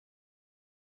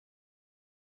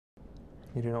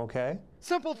You doing okay?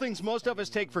 Simple things most of us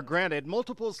take for granted,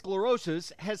 multiple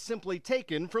sclerosis has simply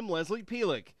taken from Leslie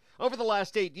Peelick. Over the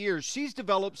last 8 years, she's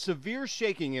developed severe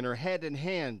shaking in her head and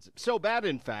hands. So bad,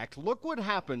 in fact, look what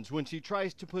happens when she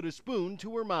tries to put a spoon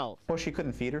to her mouth. Well, she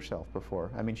couldn't feed herself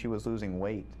before. I mean, she was losing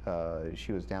weight.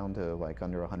 She was down to like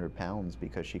under 100 pounds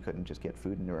because she couldn't just get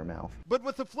food into her mouth. But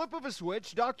with the flip of a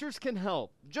switch, doctors can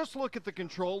help. Just look at the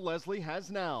control Leslie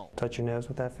has now. Touch your nose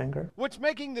with that finger. What's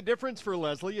making the difference for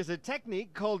Leslie is a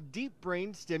technique called deep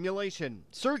brain stimulation.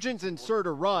 Surgeons insert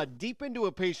a rod deep into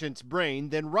a patient's brain,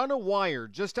 then run a wire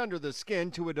just under the skin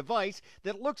to a device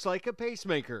that looks like a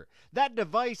pacemaker. That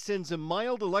device sends a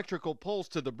mild electrical pulse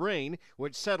to the brain,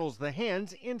 which settles the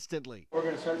hands instantly. We're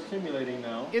going to start stimulating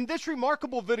now. In this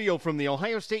remarkable video from the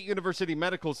Ohio State University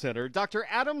Medical Center, Dr.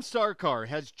 Adam Sarkar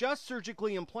has just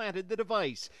surgically implanted the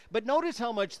device. But notice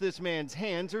how much this man's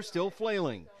hands are still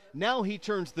flailing. Now he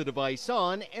turns the device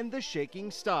on and the shaking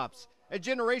stops. A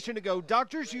generation ago,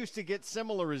 doctors used to get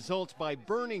similar results by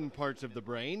burning parts of the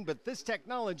brain, but this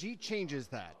technology changes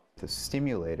that. The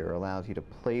stimulator allows you to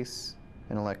place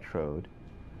an electrode,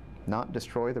 not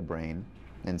destroy the brain,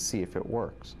 and see if it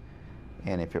works.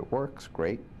 And if it works,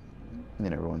 great,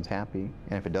 then everyone's happy.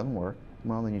 And if it doesn't work,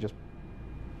 well, then you just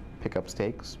pick up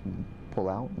stakes, and pull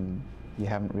out, and you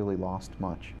haven't really lost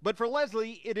much. But for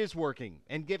Leslie, it is working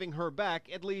and giving her back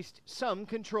at least some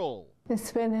control.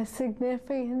 It's been a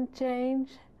significant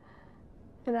change,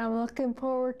 and I'm looking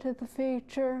forward to the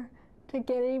future to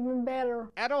get even better.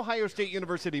 At Ohio State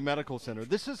University Medical Center,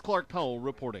 this is Clark Powell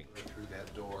reporting. Through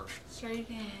that door. Straight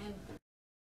ahead.